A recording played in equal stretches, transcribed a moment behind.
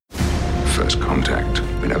first contact.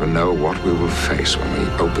 We never know what we will face when we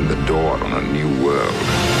open the door on a new world.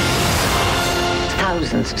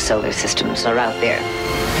 Thousands of solar systems are out there.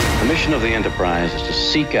 The mission of the Enterprise is to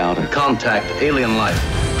seek out and contact alien life.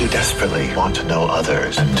 You desperately want to know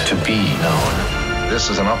others and to be known. This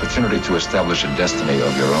is an opportunity to establish a destiny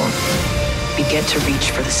of your own. We get to reach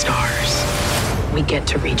for the stars. We get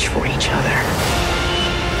to reach for each other.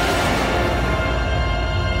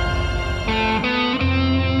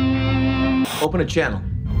 Open a channel.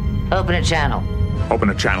 Open a channel. Open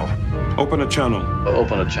a channel. Open a channel.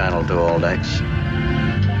 Open a channel to all decks.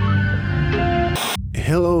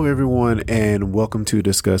 Hello, everyone, and welcome to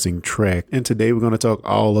Discussing Trek. And today we're going to talk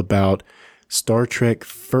all about Star Trek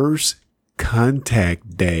First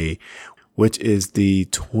Contact Day, which is the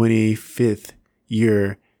 25th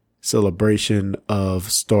year celebration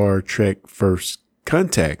of Star Trek First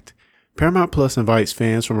Contact. Paramount Plus invites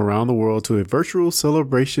fans from around the world to a virtual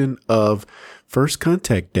celebration of First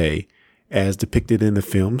Contact Day. As depicted in the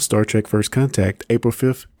film Star Trek First Contact, April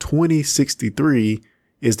 5th, 2063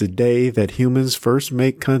 is the day that humans first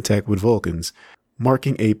make contact with Vulcans,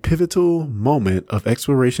 marking a pivotal moment of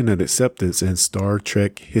exploration and acceptance in Star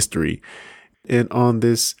Trek history. And on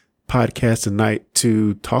this podcast tonight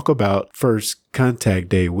to talk about First Contact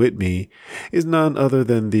Day with me is none other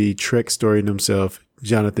than the Trek historian himself,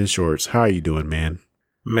 Jonathan Shorts. How are you doing, man?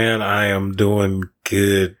 Man, I am doing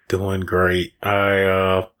good, doing great.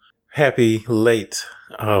 Happy late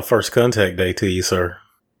First Contact Day to you, sir.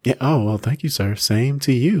 Yeah. Oh, well, thank you, sir. Same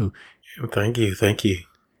to you. Thank you. Thank you.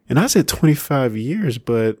 And I said 25 years,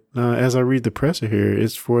 but as I read the presser here,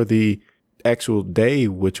 it's for the actual day,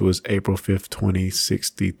 which was April 5th,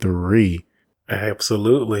 2063.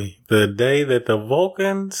 Absolutely. The day that the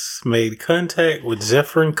Vulcans made contact with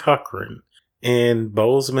Zephyr Cochrane in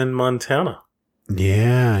Bozeman, Montana.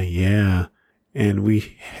 Yeah. And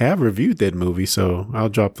we have reviewed that movie, so I'll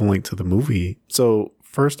drop the link to the movie. So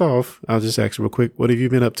first off, I'll just ask you real quick, what have you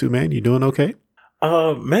been up to, man? You doing okay?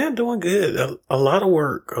 Man, doing good. A lot of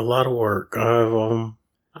work. I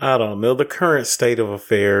don't know. The current state of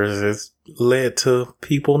affairs has led to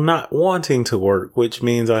people not wanting to work, which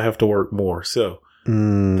means I have to work more. So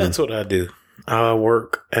that's what I do. I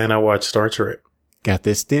work and I watch Star Trek. Got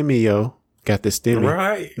this stimmy, yo. Got this stimmy.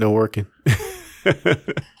 Right. No working.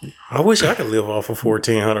 I wish I could live off of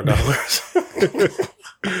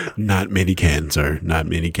 $1,400. Not many can, sir. Not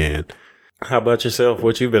many can. How about yourself?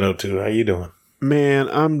 What you been up to? How you doing? Man,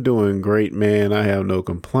 I'm doing great, man. I have no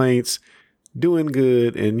complaints. Doing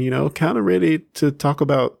good. And, kind of ready to talk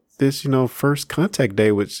about this, First Contact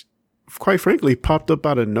Day, which quite frankly popped up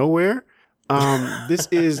out of nowhere. This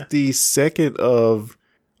is the second of,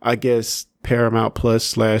 I guess, Paramount Plus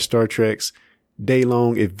 / Star Trek's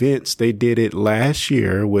day-long events. They did it last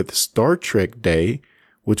year with Star Trek Day,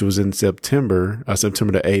 which was in September the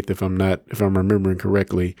 8th, if I'm remembering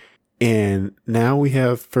correctly. And now we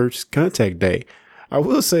have First Contact Day. I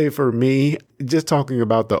will say for me, just talking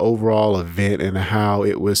about the overall event and how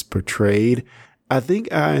it was portrayed, I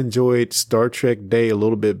think I enjoyed Star Trek Day a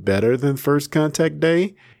little bit better than First Contact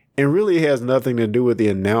Day. And really it has nothing to do with the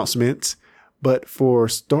announcements. But for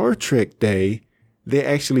Star Trek Day, they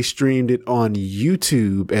actually streamed it on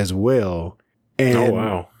YouTube as well. And oh,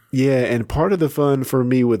 wow. Yeah, and part of the fun for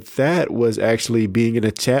me with that was actually being in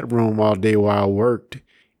a chat room all day while I worked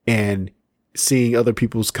and seeing other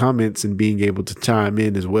people's comments and being able to chime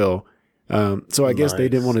in as well. So I guess they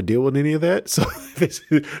didn't want to deal with any of that. So they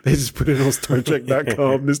just put it on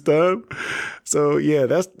StarTrek.com this time. So yeah,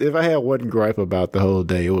 that's, if I had one gripe about the whole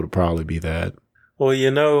day, it would probably be that. Well,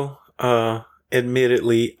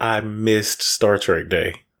 admittedly, I missed Star Trek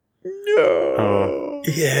Day. No.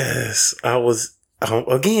 Yes, I was,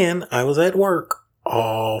 I was at work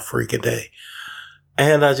all freaking day.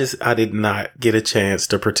 And I did not get a chance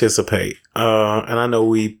to participate. And I know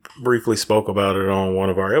we briefly spoke about it on one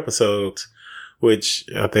of our episodes, which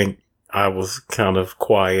I think I was kind of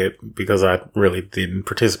quiet because I really didn't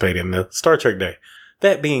participate in the Star Trek Day.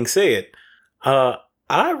 That being said, I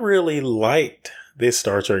really liked this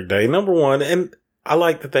Star Trek Day. Number one, and I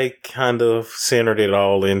like that they kind of centered it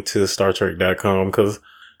all into StarTrek.com because,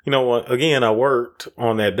 you know what, again, I worked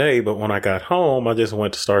on that day, but when I got home, I just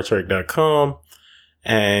went to StarTrek.com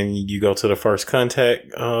and you go to the First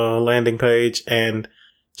Contact landing page, and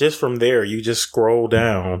just from there, you just scroll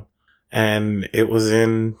down and it was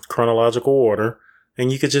in chronological order,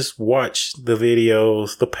 and you could just watch the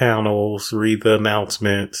videos, the panels, read the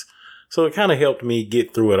announcements. So it kind of helped me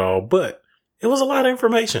get through it all, but it was a lot of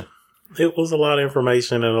information. It was a lot of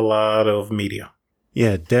information and a lot of media.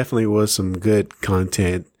 Yeah, definitely was some good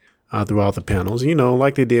content throughout the panels.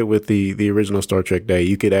 Like they did with the original Star Trek Day.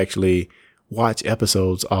 You could actually watch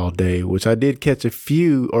episodes all day, which I did catch a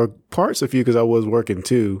few or parts of a few because I was working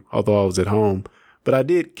too, although I was at home. But I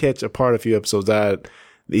did catch a part of a few episodes I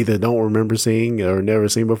either don't remember seeing or never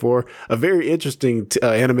seen before. A very interesting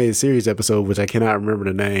animated series episode, which I cannot remember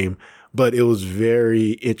the name, but it was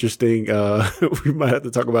very interesting. We might have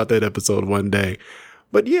to talk about that episode one day.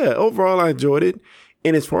 But yeah, overall, I enjoyed it.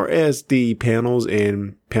 And as far as the panels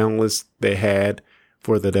and panelists they had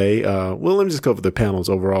for the day, well, let me just cover the panels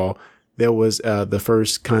overall. There was the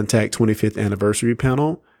First Contact 25th Anniversary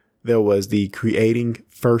panel. There was the Creating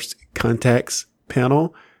First Contacts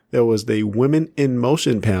panel. There was the Women in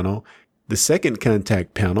Motion panel, the Second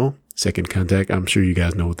Contact panel. Second Contact, I'm sure you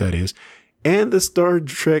guys know what that is. And the Star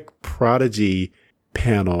Trek Prodigy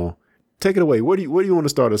panel. Take it away. Where do you want to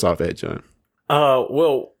start us off at, John?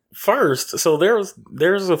 Well, first, so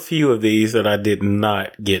there's a few of these that I did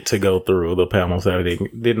not get to go through, the panels that I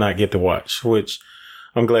did not get to watch, which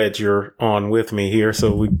I'm glad you're on with me here.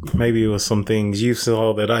 So maybe it was some things you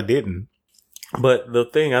saw that I didn't. But the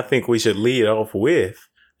thing I think we should lead off with,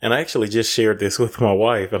 and I actually just shared this with my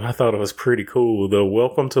wife, and I thought it was pretty cool, the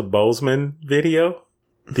Welcome to Bozeman video.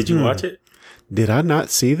 Did you watch it? Did I not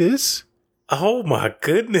see this? Oh my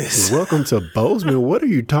goodness. Welcome to Bozeman. What are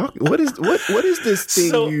you talking? What is this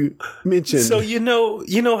thing you mentioned? So you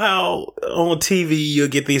know how on TV you'll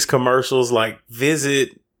get these commercials like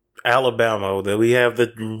Visit Alabama, that we have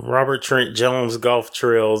the Robert Trent Jones golf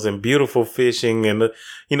trails and beautiful fishing, and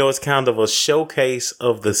it's kind of a showcase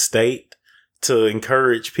of the state to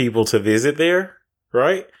encourage people to visit there,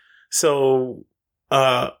 right? So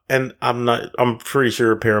and I'm pretty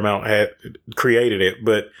sure Paramount had created it,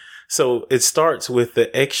 but so it starts with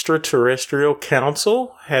the Extraterrestrial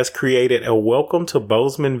Council has created a Welcome to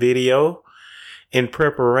Bozeman video in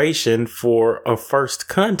preparation for a first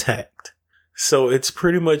contact. So it's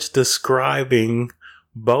pretty much describing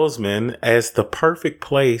Bozeman as the perfect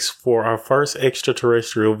place for our first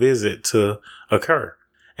extraterrestrial visit to occur,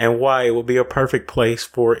 and why it would be a perfect place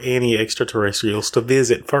for any extraterrestrials to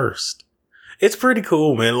visit first. It's pretty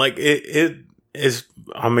cool, man. Like it is,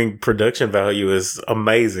 I mean, production value is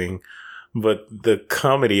amazing, but the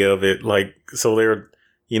comedy of it, like, so there,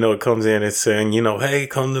 it comes in and saying, hey,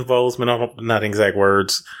 come to Bozeman. Not exact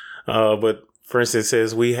words, but for instance, it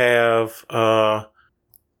says we have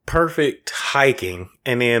perfect hiking,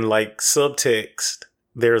 and then like subtext,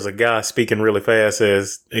 there's a guy speaking really fast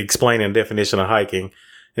as explaining definition of hiking,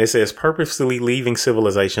 and it says purposely leaving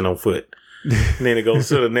civilization on foot. And then it goes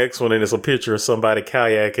to the next one, and it's a picture of somebody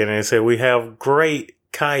kayaking, and it said we have great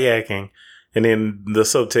kayaking, and then the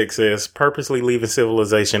subtext says purposely leaving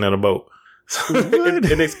civilization in a boat.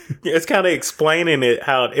 and it's kind of explaining it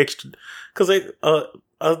how because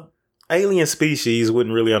alien species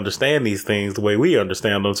wouldn't really understand these things the way we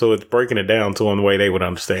understand them, so it's breaking it down to them the way they would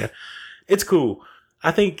understand. It's cool.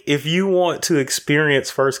 I think if you want to experience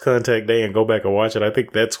First Contact Day and go back and watch it, I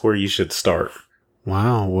think that's where you should start.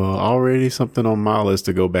 Wow. Well, already something on my list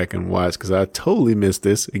to go back and watch, because I totally missed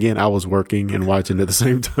this. Again, I was working and watching at the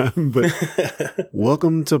same time, but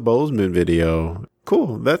Welcome to Bozeman video.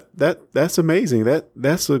 Cool. That's amazing.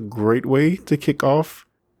 That's a great way to kick off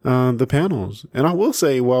the panels. And I will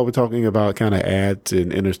say, while we're talking about kind of ads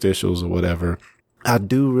and interstitials or whatever, I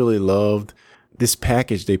do really loved this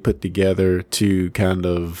package they put together to kind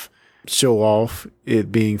of show off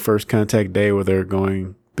it being First Contact Day, where they're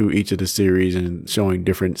going through each of the series and showing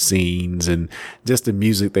different scenes and just the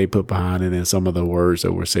music they put behind it and some of the words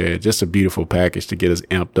that were said. Just a beautiful package to get us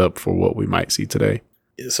amped up for what we might see today.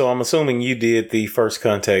 So I'm assuming you did the First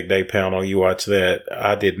Contact Day panel. You watched that.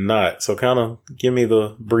 I did not. So kind of give me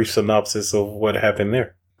the brief synopsis of what happened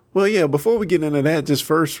there. Well, yeah, before we get into that, just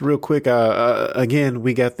first real quick, again,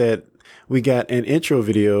 we got an intro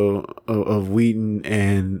video of Wheaton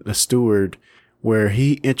and Stewart, where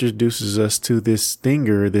he introduces us to this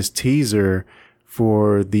stinger, this teaser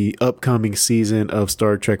for the upcoming season of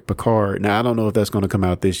Star Trek Picard. Now, I don't know if that's going to come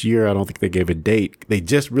out this year. I don't think they gave a date. They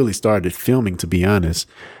just really started filming, to be honest.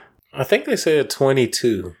 I think they said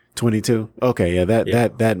 22. 22? Okay, yeah,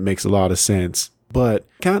 that makes a lot of sense. But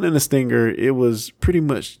counting the stinger, it was pretty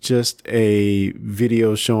much just a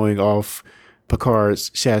video showing off Picard's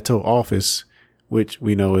chateau office, which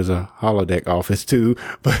we know is a holodeck office too,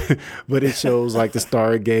 but it shows like the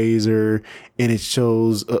Stargazer, and it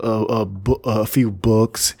shows a few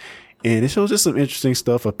books, and it shows just some interesting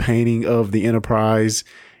stuff, a painting of the Enterprise,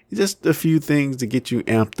 just a few things to get you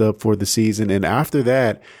amped up for the season. And after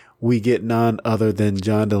that, we get none other than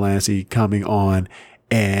John Delancey coming on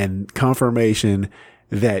and confirmation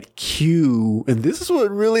that Q, and this is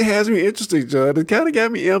what really has me interested, John. It kind of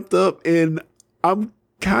got me amped up, and I'm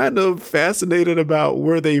kind of fascinated about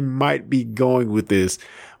where they might be going with this.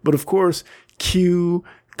 But of course, Q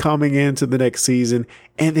coming into the next season,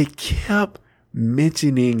 and they kept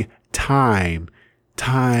mentioning time.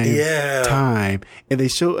 And they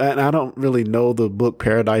show, and I don't really know the book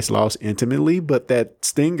Paradise Lost intimately, but that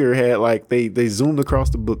stinger had like, they zoomed across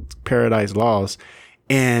the book Paradise Lost,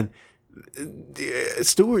 and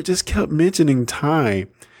Stewart just kept mentioning time.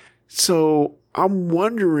 So I'm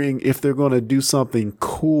wondering if they're going to do something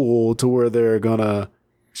cool to where they're going to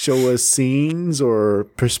show us scenes or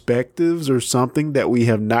perspectives or something that we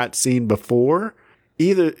have not seen before.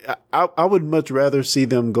 Either I would much rather see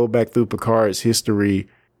them go back through Picard's history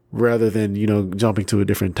rather than, jumping to a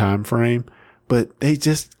different time frame. But they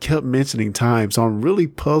just kept mentioning time. So I'm really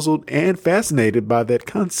puzzled and fascinated by that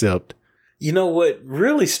concept. You know what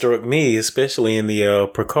really struck me, especially in the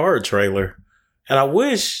Picard trailer, and I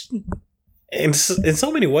wish, in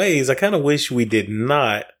so many ways, I kind of wish we did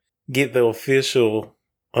not get the official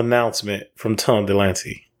announcement from Tom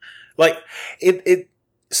Delancey. Like,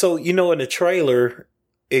 so, in the trailer,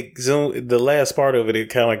 the last part of it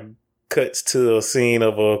kind of cuts to a scene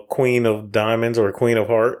of a Queen of Diamonds or a Queen of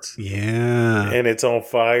Hearts. Yeah. And it's on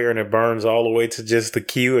fire and it burns all the way to just the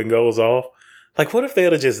Q and goes off. Like, what if they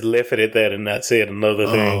had just left it at that and not said another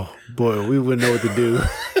thing? Oh, boy, we wouldn't know what to do.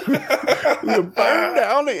 We would burn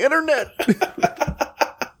down the internet.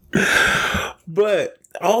 But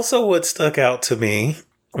also what stuck out to me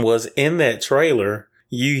was in that trailer,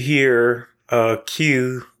 you hear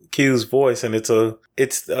Q's voice, and it's a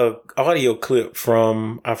audio clip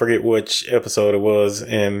from, I forget which episode it was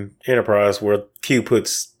in Enterprise, where Q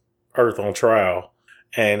puts Earth on trial,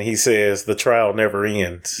 and he says the trial never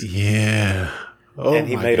ends. Yeah. Oh, and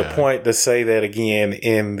he made a point to say that again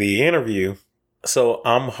in the interview. So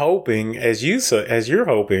I'm hoping, as you're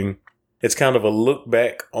hoping, it's kind of a look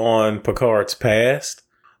back on Picard's past,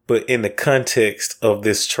 but in the context of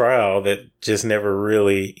this trial that just never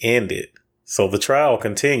really ended. So the trial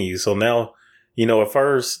continues. So now,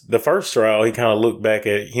 the first trial, he kind of looked back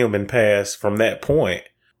at human past from that point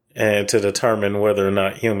and to determine whether or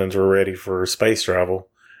not humans were ready for space travel.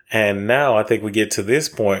 And now I think we get to this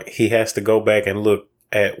point, he has to go back and look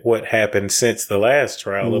at what happened since the last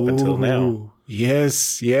trial up until now.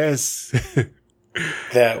 Yes.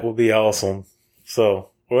 That will be awesome. So,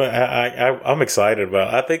 I'm excited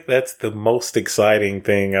about it. I think that's the most exciting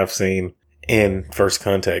thing I've seen in First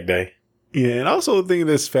Contact Day. Yeah, and also the thing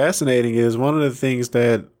that's fascinating is one of the things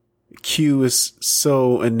that Q is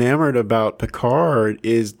so enamored about Picard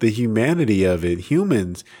is the humanity of it,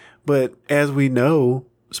 humans. But as we know,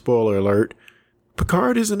 spoiler alert,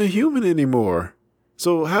 Picard isn't a human anymore.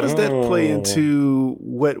 So how does that play into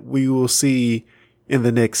what we will see in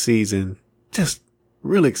the next season? Just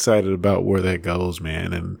really excited about where that goes,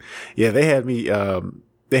 man. And yeah, they had me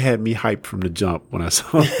hyped from the jump when I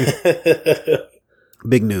saw it.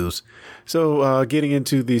 Big news. So, getting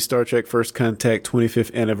into the Star Trek First Contact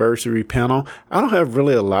 25th anniversary panel, I don't have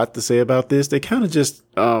really a lot to say about this. They kind of just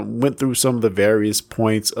went through some of the various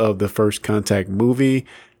points of the First Contact movie.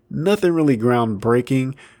 Nothing really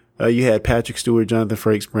groundbreaking. You had Patrick Stewart, Jonathan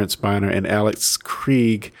Frakes, Brent Spiner, and Alex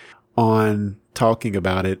Krieg on talking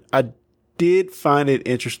about it. I did find it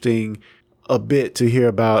interesting a bit to hear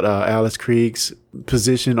about Alex Krieg's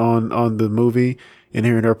position on the movie and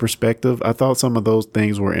hearing her perspective. I thought some of those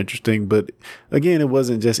things were interesting, but again, it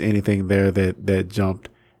wasn't just anything there that jumped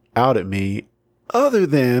out at me other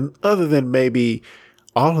than maybe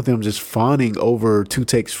all of them just fawning over Two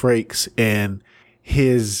Takes Frakes and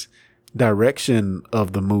his direction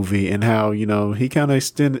of the movie and how, he kind of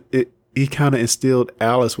instilled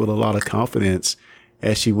Alice with a lot of confidence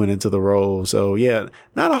as she went into the role. So yeah,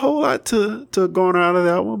 not a whole lot to garner out of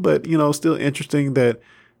that one, but still interesting that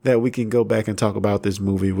we can go back and talk about this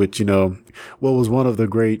movie, which, what was one of the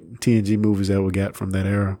great TNG movies that we got from that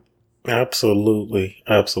era. Absolutely.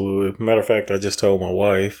 Matter of fact, I just told my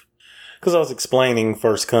wife, because I was explaining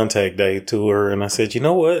First Contact Day to her, and I said, you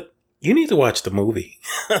know what? You need to watch the movie.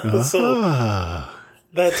 So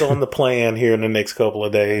that's on the plan here in the next couple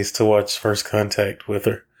of days to watch First Contact with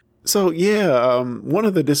her. So yeah, one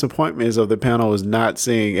of the disappointments of the panel was not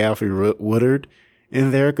seeing Alfre Woodard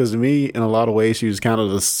in there, because to me, in a lot of ways, she was kind of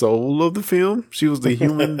the soul of the film. She was the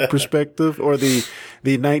human perspective, or the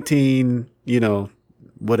 19,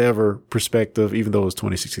 whatever perspective, even though it was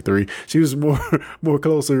 2063. She was more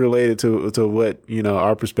closely related to what,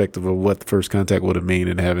 our perspective of what the First Contact would have mean,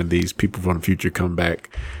 and having these people from the future come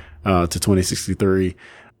back to 2063.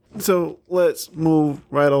 So let's move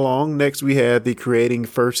right along. Next, we had the Creating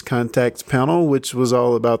First Contacts panel, which was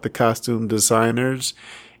all about the costume designers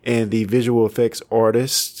and the visual effects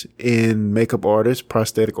artists and makeup artists,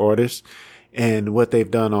 prosthetic artists, and what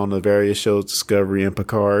they've done on the various shows, Discovery and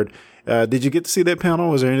Picard. Did you get to see that panel?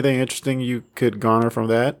 Was there anything interesting you could garner from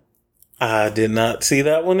that? I did not see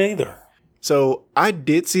that one either. So I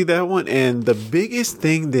did see that one, and the biggest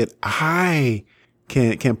thing that I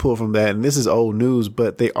can pull from that, and this is old news,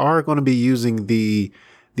 but they are going to be using the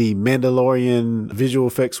Mandalorian visual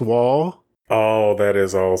effects wall. Oh, that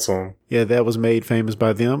is awesome. Yeah, that was made famous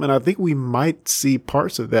by them. And I think we might see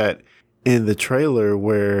parts of that in the trailer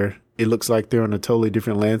where it looks like they're on a totally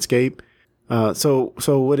different landscape. So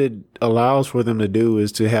what it allows for them to do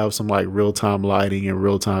is to have some like real-time lighting and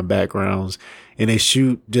real-time backgrounds, and they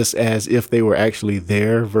shoot just as if they were actually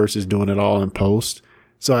there versus doing it all in post.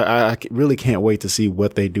 So I really can't wait to see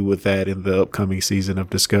what they do with that in the upcoming season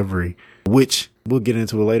of Discovery, which we'll get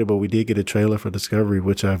into it later, but we did get a trailer for Discovery,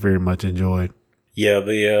 which I very much enjoyed. Yeah,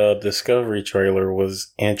 the Discovery trailer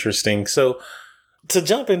was interesting. So to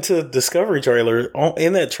jump into Discovery trailer,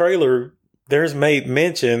 in that trailer, there's made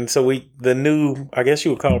mention. So the new, I guess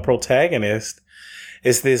you would call it protagonist,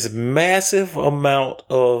 is this massive amount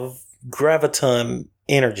of graviton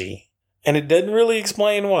energy. And it doesn't really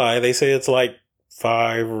explain why. They say it's like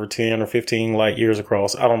 5 or 10 or 15 light years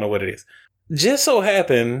across. I don't know what it is. Just so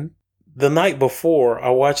happened, the night before, I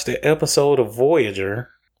watched the episode of Voyager,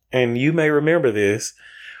 and you may remember this,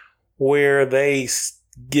 where they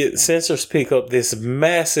get sensors pick up this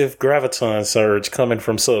massive graviton surge coming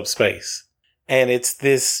from subspace. And it's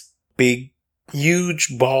this big,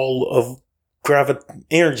 huge ball of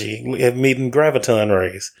energy meeting graviton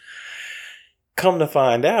rays. Come to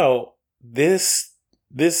find out, this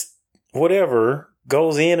whatever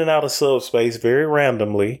goes in and out of subspace very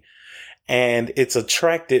randomly, and it's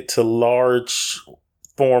attracted to large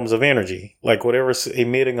forms of energy. Like whatever's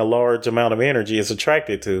emitting a large amount of energy is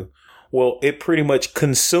attracted to. Well, it pretty much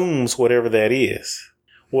consumes whatever that is.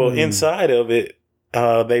 Well, inside of it,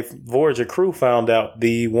 Voyager crew found out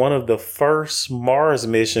one of the first Mars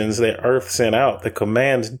missions that Earth sent out, the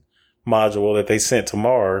command module that they sent to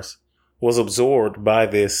Mars, was absorbed by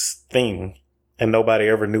this thing, and nobody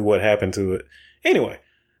ever knew what happened to it. Anyway,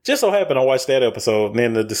 just so happened I watched that episode, and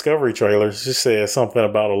then the Discovery trailer just says something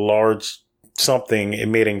about a large something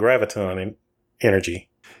emitting graviton energy.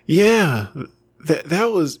 Yeah,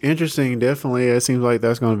 that was interesting. Definitely, it seems like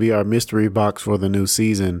that's going to be our mystery box for the new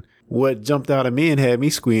season. What jumped out at me and had me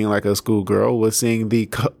squealing like a schoolgirl was seeing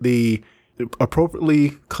the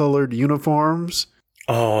appropriately colored uniforms.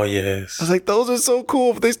 Oh, yes. I was like, those are so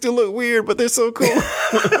cool, but they still look weird, but they're so cool.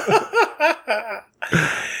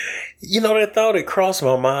 You know, that thought, it crossed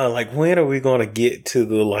my mind, like, when are we going to get to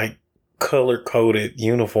the, like, color-coded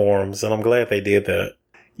uniforms? And I'm glad they did that.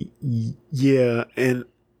 Yeah, and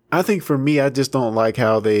I think for me, I just don't like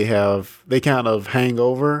how they kind of hang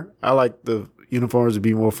over. I like the uniforms to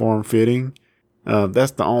be more form-fitting.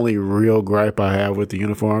 That's the only real gripe I have with the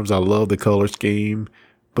uniforms. I love the color scheme,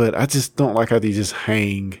 but I just don't like how they just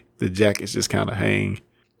hang. The jackets just kind of hang.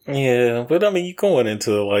 Yeah, but I mean, you're going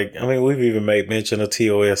into we've even made mention of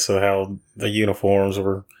TOS of how the uniforms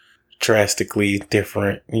were drastically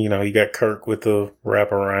different. You know, you got Kirk with the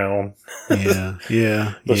wraparound.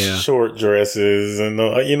 Yeah. The short dresses, and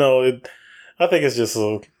I think it's just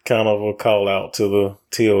a kind of a call out to the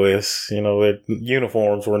TOS. You know, that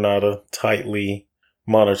uniforms were not a tightly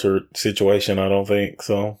monitored situation, I don't think.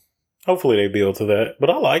 So hopefully they build to that. But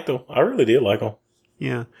I liked them. I really did like them.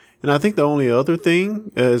 Yeah. And I think the only other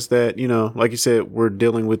thing is that, like you said, we're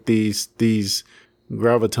dealing with these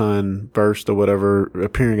graviton bursts or whatever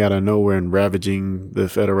appearing out of nowhere and ravaging the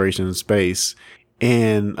Federation space.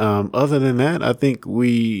 And other than that, I think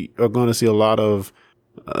we are going to see a lot of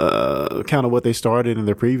kind of what they started in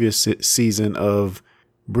the previous season of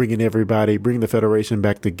bringing the Federation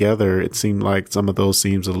back together. It seemed like some of those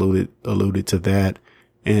scenes alluded to that.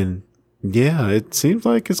 And yeah, it seems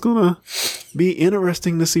like it's going to be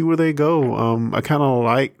interesting to see where they go. I kind of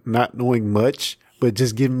like not knowing much, but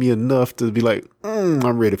just giving me enough to be like,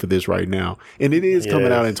 I'm ready for this right now. And it is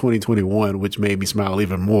coming out in 2021, which made me smile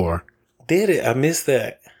even more. Did it? I missed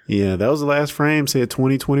that. Yeah, that was the last frame, said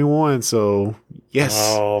 2021. So, yes.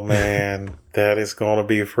 Oh, man. That is going to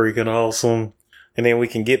be freaking awesome. And then we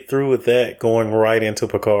can get through with that going right into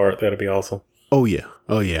Picard. That'll be awesome. Oh, yeah.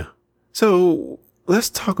 So, let's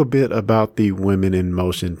talk a bit about the Women in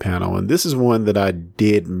Motion panel. And this is one that I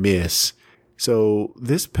did miss. So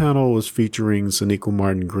this panel was featuring Sonequa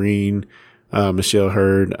Martin Green, Michelle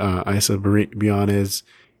Hurd, Isa Briones,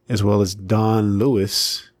 as well as Don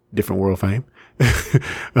Lewis, different world fame,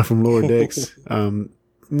 from Lower Decks.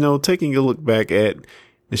 Taking a look back at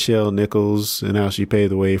Nichelle Nichols and how she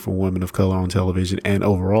paved the way for women of color on television, and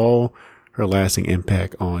overall her lasting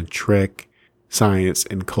impact on Trek, science,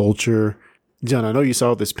 and culture. John, I know you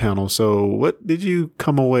saw this panel, so what did you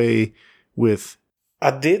come away with?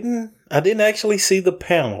 I didn't actually see the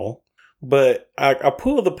panel, but I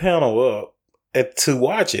pulled the panel up to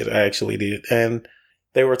watch it. I actually did. And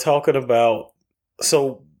they were talking about,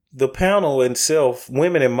 so the panel itself,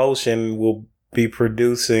 Women in Motion, will be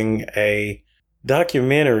producing a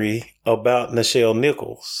documentary about Nichelle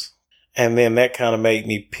Nichols. And then that kind of made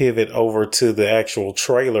me pivot over to the actual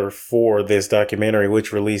trailer for this documentary,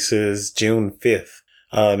 which releases June 5th.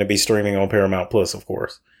 And it'll be streaming on Paramount Plus, of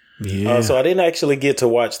course. Yeah. So I didn't actually get to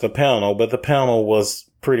watch the panel, but the panel was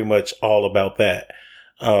pretty much all about that.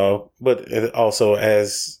 But it also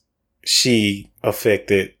as she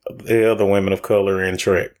affected the other women of color in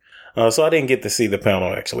Trek. So I didn't get to see the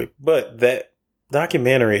panel actually, but that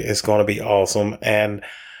documentary is going to be awesome. And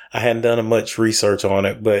I hadn't done much research on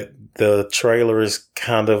it, but the trailer is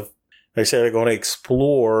they say they're going to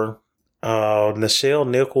explore Nichelle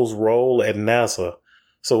Nichols' role at NASA.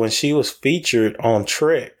 So when she was featured on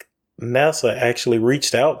Trek, NASA actually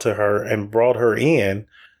reached out to her and brought her in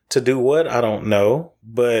to do what? I don't know.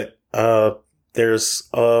 But there's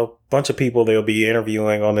a bunch of people they'll be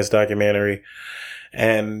interviewing on this documentary.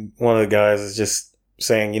 And one of the guys is just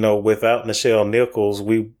saying, without Nichelle Nichols,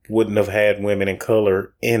 we wouldn't have had women in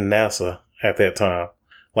color in NASA at that time.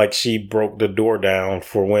 Like, she broke the door down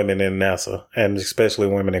for women in NASA, and especially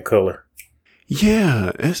women in color.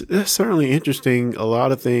 Yeah, that's certainly interesting. A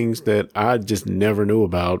lot of things that I just never knew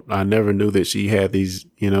about. I never knew that she had these,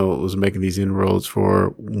 was making these inroads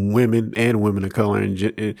for women and women of color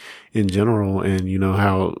in general, and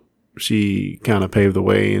how she kind of paved the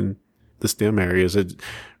way in the STEM areas. And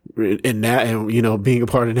being a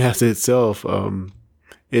part of NASA itself,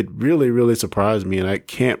 it really, really surprised me, and I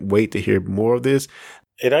can't wait to hear more of this.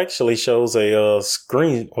 It actually shows a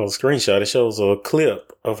screenshot. It shows a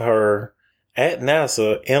clip of her at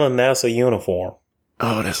NASA in a NASA uniform.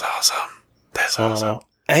 Oh, that's awesome. That's awesome.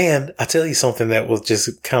 And I tell you something that was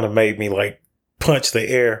just kind of made me like punch the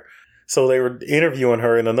air. So they were interviewing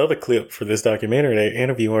her in another clip for this documentary. They were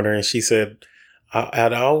interviewing her and she said,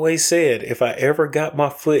 I'd always said if I ever got my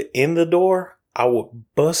foot in the door, I would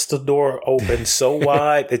bust the door open so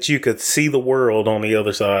wide that you could see the world on the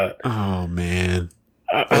other side. Oh, man.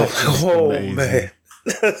 Man.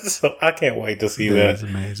 So I can't wait to see that. That's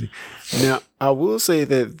amazing. Now, I will say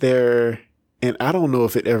that and I don't know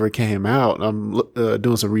if it ever came out. I'm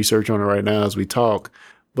doing some research on it right now as we talk,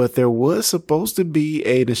 but there was supposed to be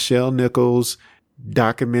a Nichelle Nichols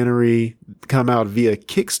documentary come out via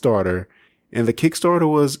Kickstarter, and the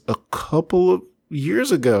Kickstarter was a couple of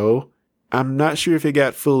years ago. I'm not sure if it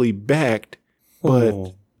got fully backed,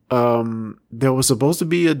 but there was supposed to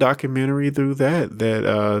be a documentary through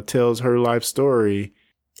that tells her life story.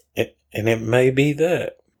 And it may be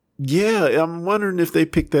that. Yeah, I'm wondering if they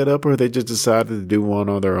picked that up or they just decided to do one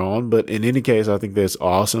on their own. But in any case, I think that's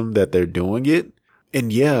awesome that they're doing it.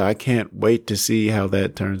 And yeah, I can't wait to see how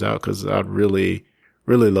that turns out because I'd really,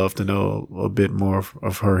 really love to know a bit more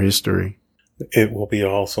of her history. It will be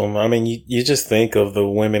awesome. I mean, you just think of the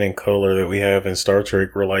women in color that we have in Star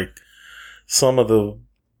Trek were like some of the,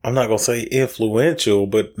 I'm not going to say influential,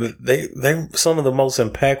 but they some of the most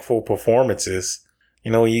impactful performances.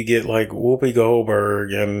 You get like Whoopi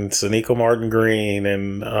Goldberg and Sonequa Martin Green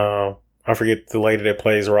and I forget the lady that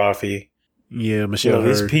plays Rafi. Yeah, Michelle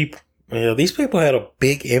Hurd. These people had a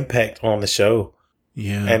big impact on the show.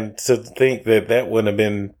 Yeah. And to think that wouldn't have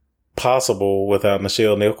been possible without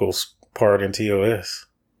Nichelle Nichols' part in TOS.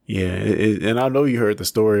 Yeah, and I know you heard the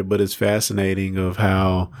story, but it's fascinating of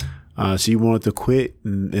how she wanted to quit,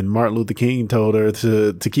 and Martin Luther King told her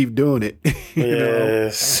to keep doing it.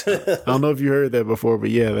 Yes. I don't know if you heard that before, but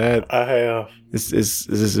yeah, that I have. It's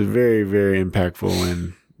very, very impactful,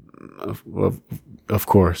 and of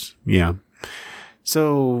course, yeah.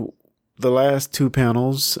 So the last two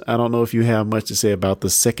panels, I don't know if you have much to say about the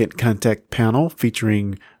Second Contact panel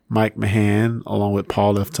featuring Mike Mahan along with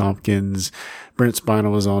Paul F. Tompkins. Brent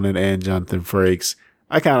Spiner was on it, and Jonathan Frakes.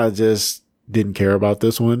 I kind of just didn't care about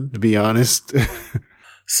this one, to be honest.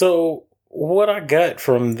 So what I got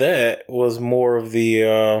from that was more of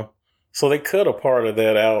the, so they cut a part of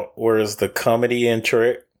that out, whereas the comedy in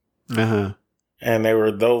Trek. Uh-huh. And they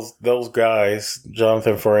were those guys,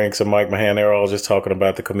 Jonathan Frakes and Mike Mahan, they were all just talking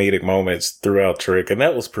about the comedic moments throughout Trek, and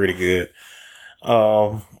that was pretty good.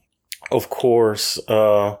 Of course,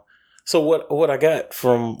 so what I got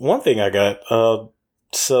from one thing I got,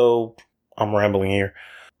 so I'm rambling here.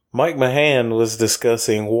 Mike Mahan was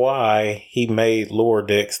discussing why he made Lower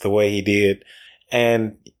Decks the way he did.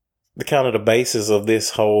 And the kind of the basis of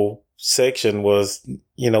this whole section was,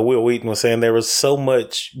 Will Wheaton was saying there was so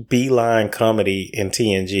much beeline comedy in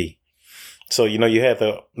TNG. So, you had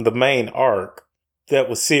the main arc that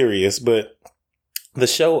was serious, but the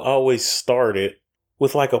show always started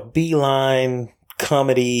with like a beeline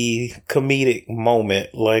comedic moment,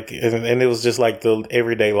 and it was just like the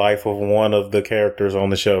everyday life of one of the characters on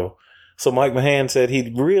the show. So Mike Mahan said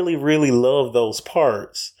he really, really loved those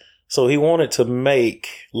parts. So he wanted to make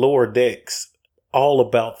Lower Decks all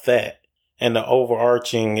about that and the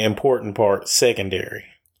overarching important part secondary,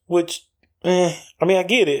 which, I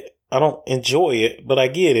get it. I don't enjoy it, but I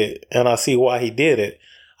get it. And I see why he did it.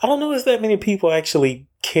 I don't know if that many people actually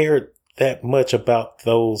cared that much about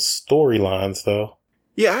those storylines, though.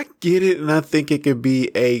 Yeah, I get it, and I think it could be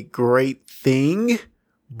a great thing.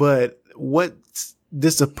 But what's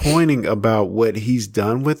disappointing about what he's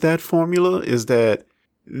done with that formula is that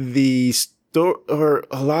or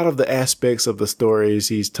a lot of the aspects of the stories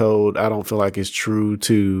he's told, I don't feel like is true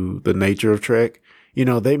to the nature of Trek.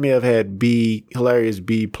 They may have had hilarious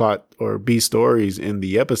B plot or B stories in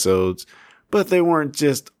the episodes, but they weren't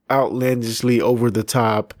just outlandishly over the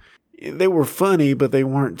top. They were funny, but they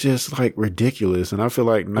weren't just like ridiculous. And I feel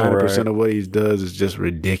like 90% of what he does is just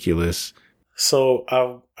ridiculous. So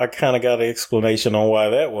I kind of got an explanation on why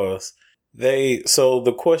that was. So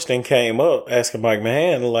the question came up asking Mike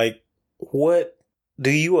Mahan, like, what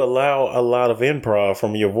do you allow a lot of improv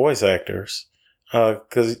from your voice actors?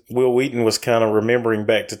 Because Will Wheaton was kind of remembering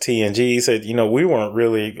back to TNG. He said, we weren't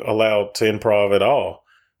really allowed to improv at all.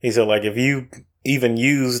 He said, like, if you even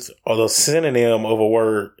used a synonym of a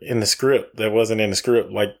word in the script that wasn't in the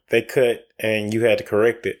script, like they cut and you had to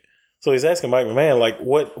correct it. So he's asking Mike McMahon, like,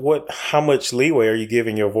 how much leeway are you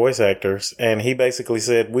giving your voice actors? And he basically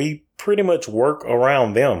said, we pretty much work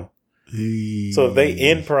around them. So if they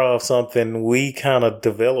improv something, we kind of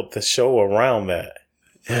develop the show around that.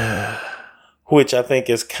 Which I think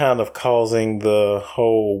is kind of causing the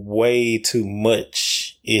whole way too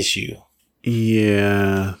much issue.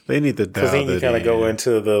 Yeah, they need to dial that in. Because then you kind of go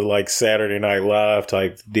into the like Saturday Night Live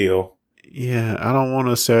type deal. Yeah, I don't want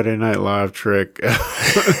a Saturday Night Live trick.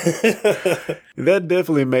 That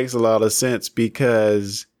definitely makes a lot of sense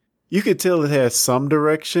because you could tell it has some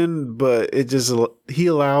direction, but he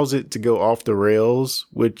allows it to go off the rails,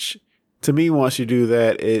 which to me, once you do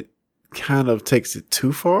that, it kind of takes it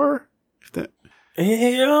too far.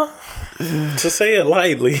 Yeah, to say it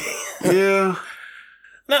lightly. Yeah.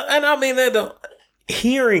 No, and I mean that.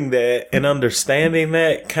 Hearing that and understanding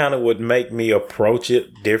that kind of would make me approach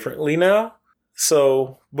it differently now.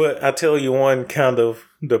 So, but I tell you one kind of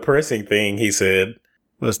depressing thing he said.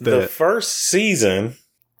 What's that? The first season,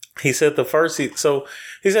 he said so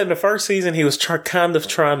he said in the first season he was kind of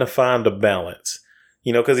trying to find a balance.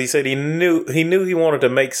 Because he said he knew he wanted to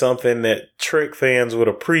make something that Trek fans would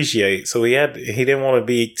appreciate. So he didn't want to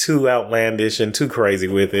be too outlandish and too crazy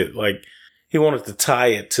with it. Like he wanted to tie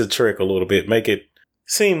it to Trek a little bit, make it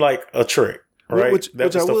seem like a trick, right?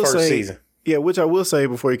 That was the first season. Yeah, which I will say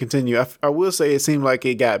before you continue, I will say it seemed like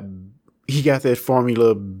he got that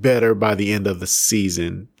formula better by the end of the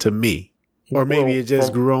season to me. Or maybe it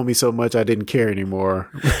just grew on me so much I didn't care anymore.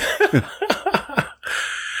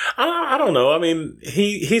 I don't know. I mean,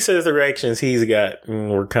 he says the reactions he's got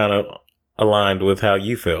were kind of aligned with how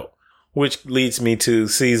you felt, which leads me to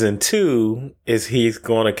season 2 is he's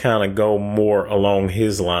going to kind of go more along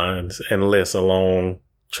his lines and less along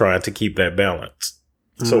trying to keep that balance.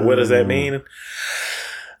 So what does that mean?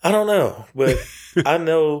 I don't know, but I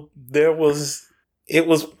know it was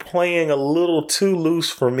playing a little too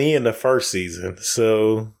loose for me in the first season.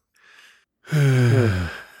 So yeah.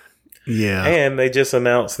 And they just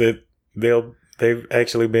announced that they've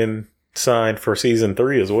actually been signed for season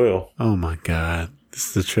 3 as well. Oh my God. This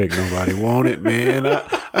is the trick nobody wanted, man.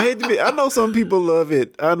 I hate to be, I know some people love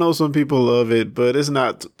it. But it's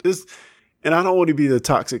not, and I don't want to be the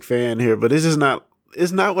toxic fan here, but it's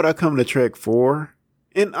not what I come to Trek for.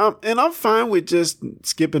 And I'm fine with just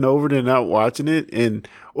skipping over it and not watching it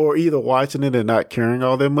or either watching it and not caring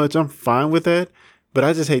all that much. I'm fine with that. But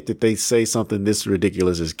I just hate that they say something this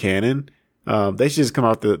ridiculous is canon. They should just come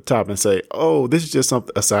out the top and say, oh, this is just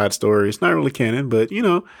a side story. It's not really canon, but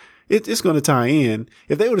it's going to tie in.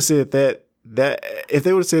 If they would have said if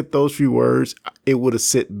they would have said those few words, it would have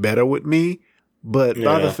sit better with me. But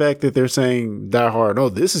by the fact that they're saying Die Hard, oh,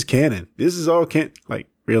 this is canon. This is all canon. Like,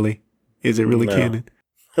 really? Is it really canon?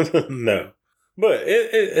 No. But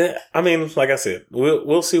I mean, like I said,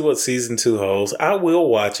 we'll see what season 2 holds. I will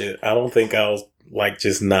watch it. I don't think I'll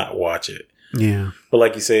just not watch it. Yeah. But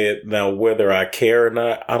like you said, now whether I care or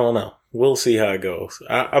not, I don't know. we'll see how it goes.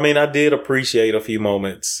 I mean, I did appreciate a few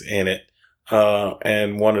moments in it.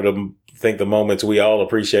 And one of them, I think the moments we all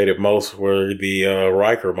appreciated most were the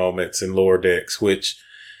Riker moments in Lower Decks, which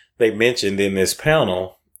they mentioned in this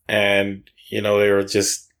panel. And, they were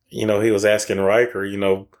just, he was asking Riker,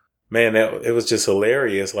 man, it was just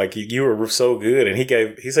hilarious. Like, you were so good. And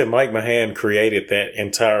he said Mike Mahan created that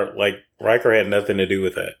entire, like, Riker had nothing to do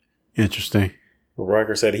with that. Interesting.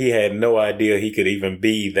 Riker said he had no idea he could even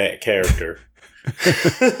be that character.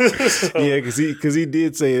 So, yeah, because he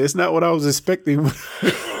did say it's not what I was expecting.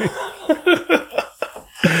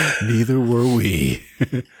 Neither were we.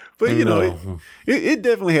 But it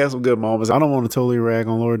definitely had some good moments. I don't want to totally rag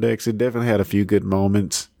on Lower Decks. It definitely had a few good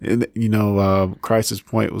moments. And Crisis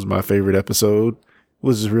Point was my favorite episode. It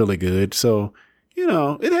was really good. So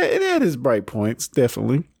it had its bright points,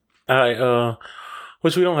 definitely.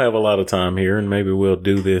 Which we don't have a lot of time here, and maybe we'll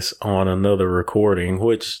do this on another recording,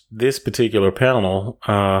 which this particular panel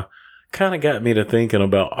kind of got me to thinking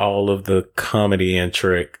about all of the comedy in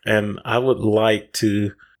Trek. And I would like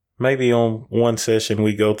to, maybe on one session,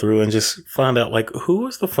 we go through and just find out, like, who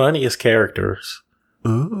was the funniest characters?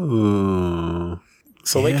 Ooh.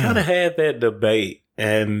 So they kind of had that debate,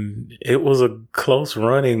 and it was a close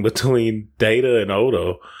running between Data and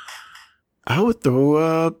Odo. I would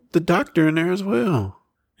throw the Doctor in there as well.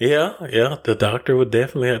 Yeah, the Doctor would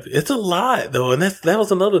definitely have. It's a lot though, and that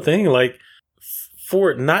was another thing. Like, for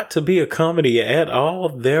it not to be a comedy at all,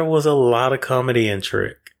 there was a lot of comedy in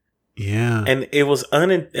Trek. Yeah, and it was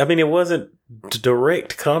it wasn't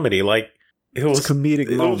direct comedy. Like, it was comedic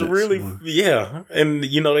moments. It was really and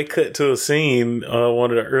they cut to a scene, one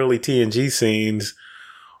of the early TNG scenes,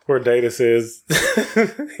 where Data says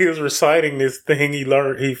he was reciting this thing he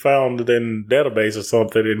found in a database or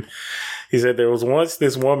something, and he said there was once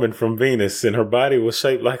this woman from Venus, and her body was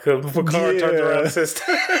shaped like a Picard turned around and says,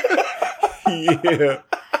 yeah.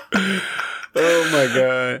 Oh my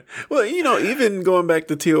God. Well, even going back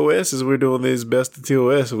to TOS, as we're doing this best of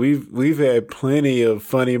TOS, we've had plenty of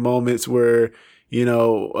funny moments where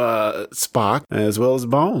Spock as well as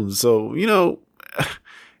Bones. So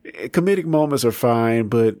comedic moments are fine,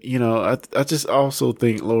 but I just also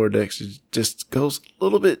think Lower Decks just goes a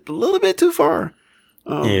little bit too far.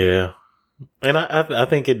 Yeah, and I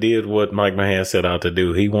think it did what Mike Mahan set out to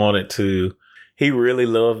do. He really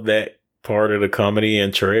loved that part of the comedy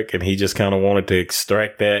in Trek, and he just kind of wanted to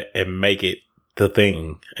extract that and make it the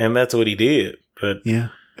thing, and that's what he did. But yeah,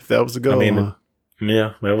 if that was the goal,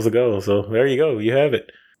 yeah, that was the goal. So there you go, you have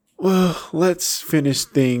it. Well, let's finish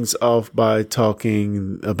things off by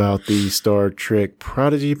talking about the Star Trek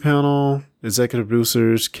Prodigy panel. Executive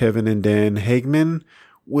producers Kevin and Dan Hagman,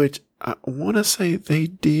 which I want to say they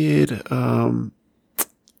did,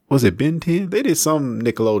 was it Ben 10? They did some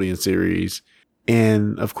Nickelodeon series.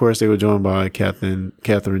 And, of course, they were joined by Catherine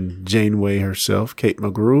Janeway herself, Kate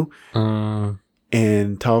McGrew,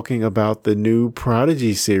 and talking about the new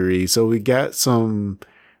Prodigy series. So we got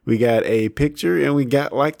a picture, and we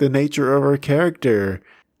got like the nature of her character.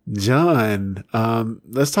 John,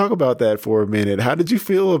 let's talk about that for a minute. How did you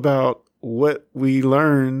feel about what we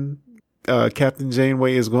learned Captain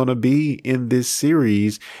Janeway is going to be in this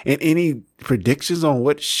series, and any predictions on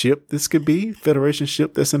what ship this could be? Federation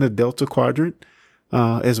ship that's in the Delta Quadrant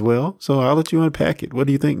as well. So I'll let you unpack it. What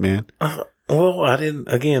do you think, man? Well,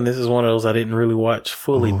 again, this is one of those I didn't really watch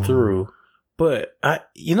fully through. But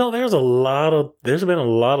there's been a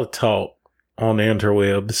lot of talk on the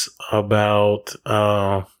interwebs about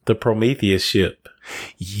the Prometheus ship.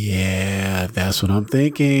 Yeah, that's what I'm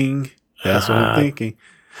thinking.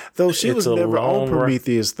 Though she was never on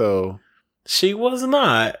Prometheus, though. She was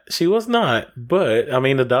not. But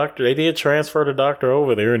the Doctor, they did transfer the Doctor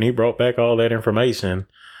over there, and he brought back all that information.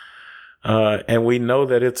 And we know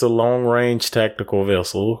that it's a long range tactical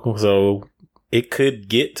vessel, so it could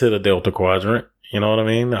get to the Delta Quadrant. You know what I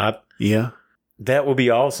mean? Yeah. That would be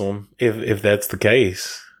awesome if that's the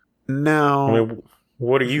case. Now,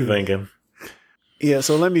 what are you thinking? Yeah,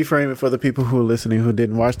 so let me frame it for the people who are listening who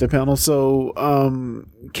didn't watch the panel. So,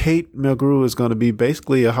 Kate Mulgrew is going to be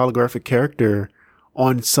basically a holographic character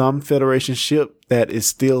on some Federation ship that is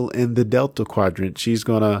still in the Delta Quadrant. She's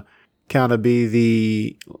going to kind of be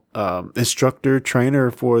the instructor,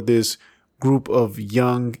 trainer for this group of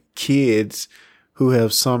young kids who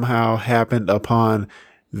have somehow happened upon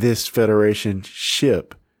this Federation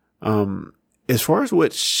ship. As far as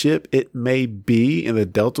what ship it may be in the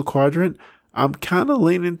Delta Quadrant, I'm kind of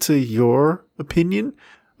leaning to your opinion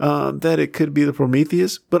that it could be the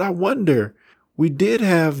Prometheus, but I wonder, we did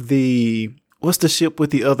have what's the ship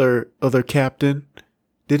with the other captain?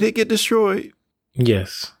 Did it get destroyed?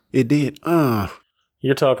 Yes. It did.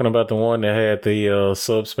 You're talking about the one that had the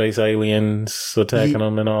subspace aliens attacking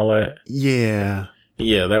them and all that? Yeah.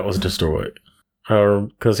 Yeah, that was destroyed.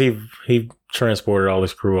 Because he transported all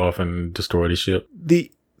his crew off and destroyed his ship.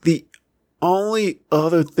 The only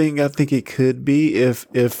other thing I think it could be if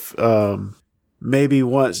maybe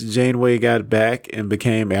once Janeway got back and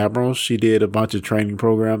became Admiral, she did a bunch of training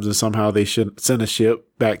programs and somehow they should send a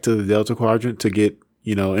ship back to the Delta Quadrant to get,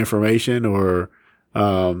 information or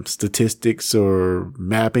statistics or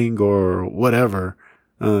mapping or whatever.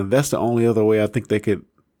 That's the only other way I think they could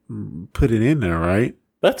put it in there, right?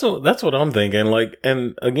 That's what I'm thinking. Like,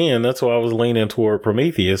 and again, that's why I was leaning toward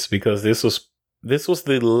Prometheus, because this was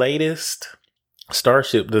the latest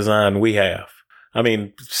starship design we have.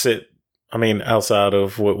 Outside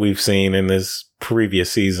of what we've seen in this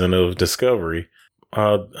previous season of Discovery.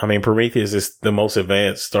 Prometheus is the most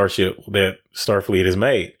advanced starship that Starfleet has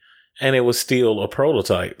made. And it was still a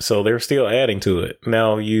prototype. So they're still adding to it.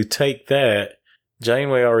 Now you take that,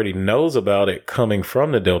 Janeway already knows about it coming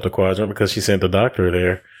from the Delta Quadrant because she sent the doctor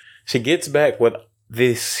there. She gets back with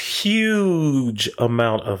this huge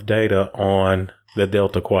amount of data on the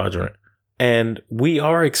Delta Quadrant. And we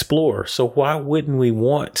are explorers. So why wouldn't we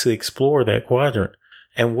want to explore that quadrant?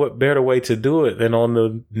 And what better way to do it than on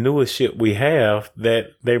the newest ship we have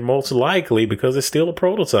that they're most likely, because it's still a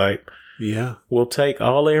prototype, will take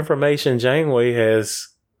all the information Janeway has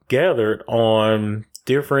gathered on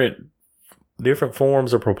different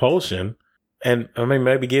forms of propulsion, and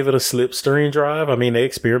maybe give it a slipstream drive. They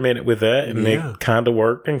experimented with that, and it kind of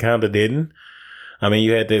worked and kind of didn't.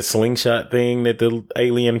 You had that slingshot thing that the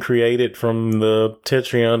alien created from the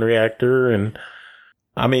Tetrion reactor, and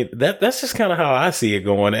that's just kind of how I see it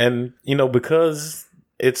going. And because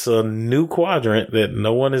it's a new quadrant that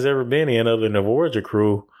no one has ever been in other than the Voyager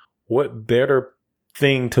crew, what better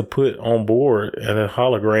thing to put on board than a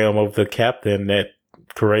hologram of the captain that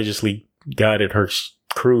courageously guided her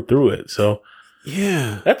crew through it? So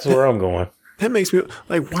that's where I'm going. That makes me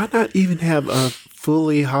like, why not even have a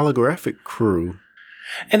fully holographic crew?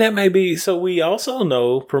 And that may be, so we also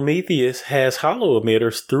know Prometheus has holo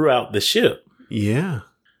emitters throughout the ship. Yeah.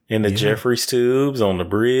 In the Jeffries tubes, on the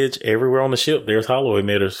bridge, everywhere on the ship, there's holo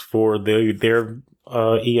emitters for their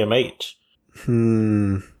EMH.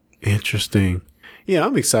 Interesting. Yeah,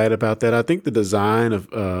 I'm excited about that. I think the design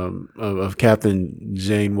of Captain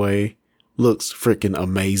Janeway looks freaking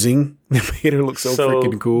amazing. They made her look so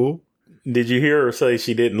freaking cool. Did you hear her say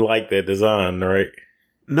she didn't like that design, right?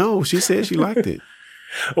 No, she said she liked it.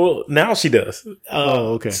 Well, now she does.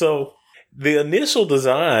 Okay. So the initial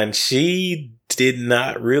design, she did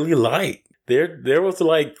not really like. There was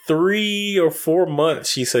like 3 or 4 months,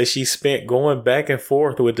 she said, she spent going back and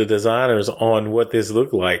forth with the designers on what this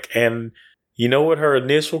looked like. And you know what her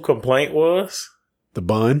initial complaint was? The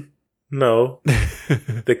bun? No.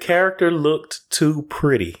 The character looked too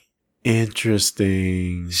pretty.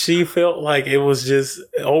 Interesting. She felt like it was just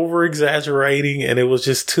over exaggerating, and it was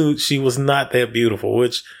just she was not that beautiful,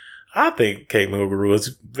 which I think Kate Mulgrew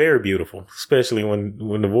is very beautiful, especially when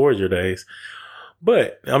the Voyager days.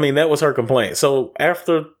 But that was her complaint. So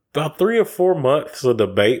after about 3 or 4 months of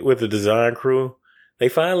debate with the design crew, they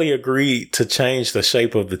finally agreed to change the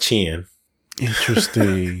shape of the chin.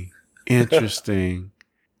 Interesting. Interesting.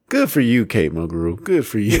 Good for you, Kate Mulgrew. Good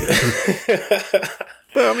for you.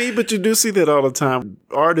 But you do see that all the time.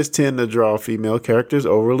 Artists tend to draw female characters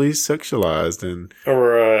overly sexualized, and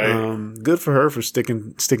good for her for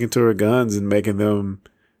sticking to her guns and making them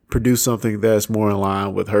produce something that's more in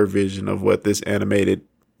line with her vision of what this animated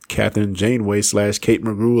Captain Janeway / Kate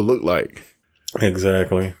Mulgrew will look like.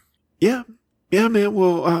 Exactly. Yeah, man.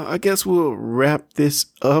 Well, I guess we'll wrap this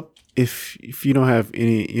up if you don't have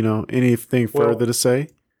anything further to say.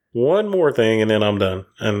 One more thing, and then I'm done.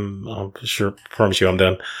 And I'm promise you I'm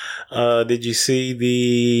done. Did you see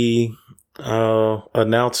the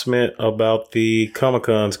announcement about the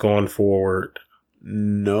Comic-Cons going forward?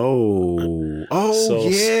 No. Oh, so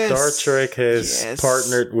yes. Star Trek has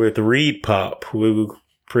partnered with Reed Pop, who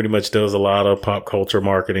pretty much does a lot of pop culture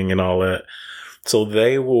marketing and all that. So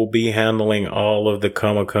they will be handling all of the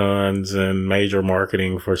Comic-Cons and major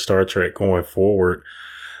marketing for Star Trek going forward.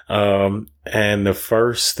 And the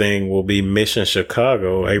first thing will be Mission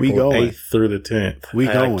Chicago, April 8th through the 10th. We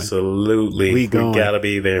going. Absolutely. We gotta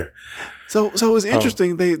be there. So it's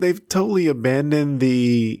interesting. They've totally abandoned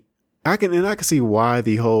I can see why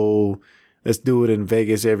the whole let's do it in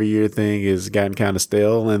Vegas every year thing has gotten kind of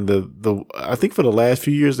stale. And I think for the last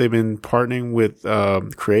few years, they've been partnering with,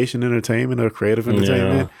 Creation Entertainment or Creative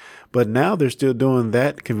Entertainment, but now they're still doing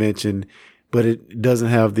that convention, but it doesn't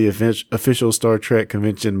have the official Star Trek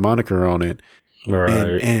convention moniker on it.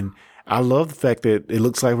 Right. And I love the fact that it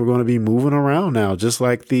looks like we're going to be moving around now, just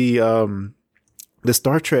like the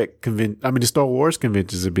Star Trek the Star Wars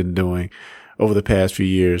conventions have been doing over the past few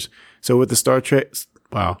years. So with the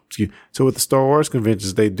So with the Star Wars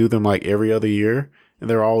conventions, they do them like every other year, and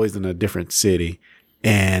they're always in a different city.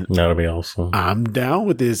 And that'll be awesome. I'm down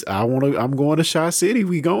with this. I'm going to Shaw City.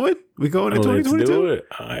 We going in 2022. Let's do it.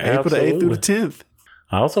 April the 8th through the 10th.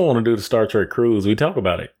 I also want to do the Star Trek cruise. We talk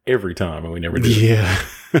about it every time, and we never do. Yeah.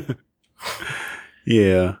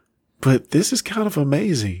 Yeah. But this is kind of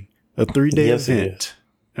amazing. A 3-day event,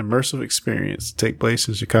 immersive experience, take place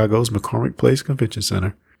in Chicago's McCormick Place Convention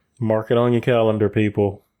Center. Mark it on your calendar,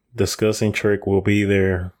 people. Discussing Trek will be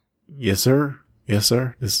there. Yes, sir. Yes,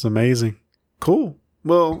 sir. This is amazing. Cool.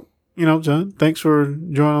 Well, John, thanks for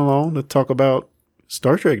joining along to talk about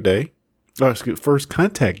Star Trek Day. First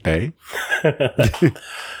Contact Day.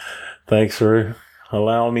 Thanks for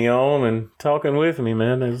allowing me on and talking with me,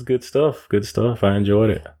 man. It was good stuff. Good stuff. I enjoyed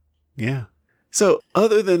it. Yeah. So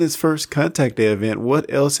other than this First Contact Day event,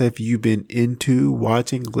 what else have you been into,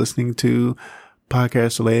 watching, listening to,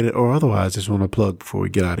 podcast related or otherwise? Just want to plug before we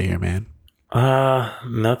get out of here, man.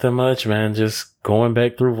 Nothing much, man. Just going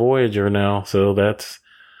back through Voyager now. So that's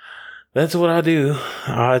what I do.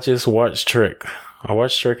 I just watch Trek. I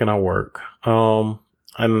watch Trek and I work. And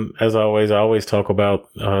as always, I always talk about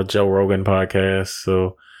Joe Rogan podcast.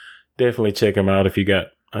 So definitely check him out if you got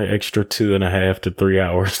an extra 2.5 to 3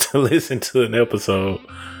 hours to listen to an episode.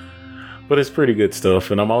 But it's pretty good stuff.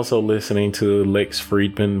 And I'm also listening to Lex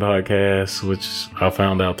Friedman podcast, which I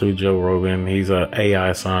found out through Joe Rogan. He's an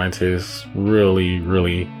AI scientist. Really,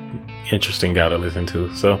 really interesting guy to listen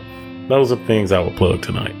to. So those are things I will plug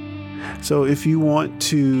tonight. So if you want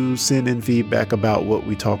to send in feedback about what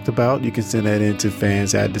we talked about, you can send that in to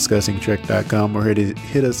fans@discussingtrek.com or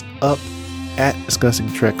hit us up at Discussing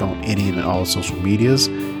Trek on any and all social medias.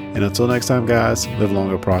 And until next time, guys, live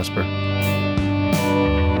long and prosper.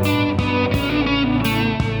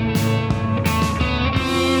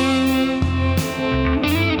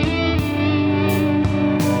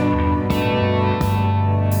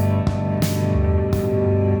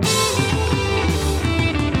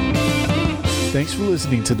 Thanks for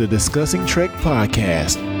listening to the Discussing Trek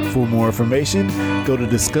podcast. For more information, go to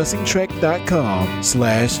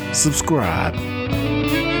discussingtrek.com/subscribe.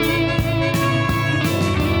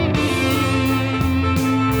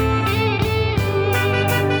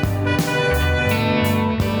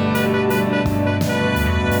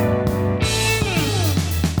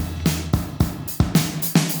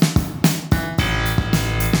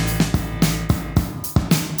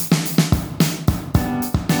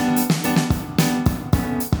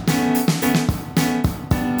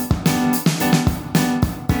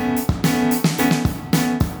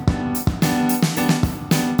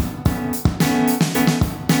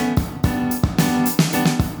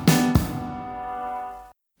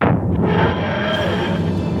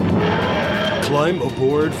 Climb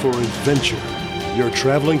aboard for adventure. Your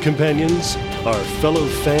traveling companions are fellow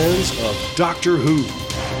fans of Doctor Who.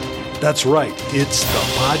 That's right, it's the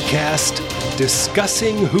podcast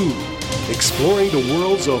Discussing Who, exploring the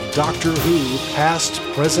worlds of Doctor Who, past,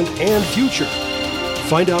 present, and future.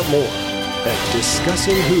 Find out more at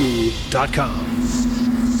discussingwho.com.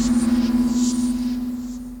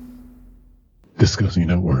 Discussing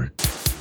Network.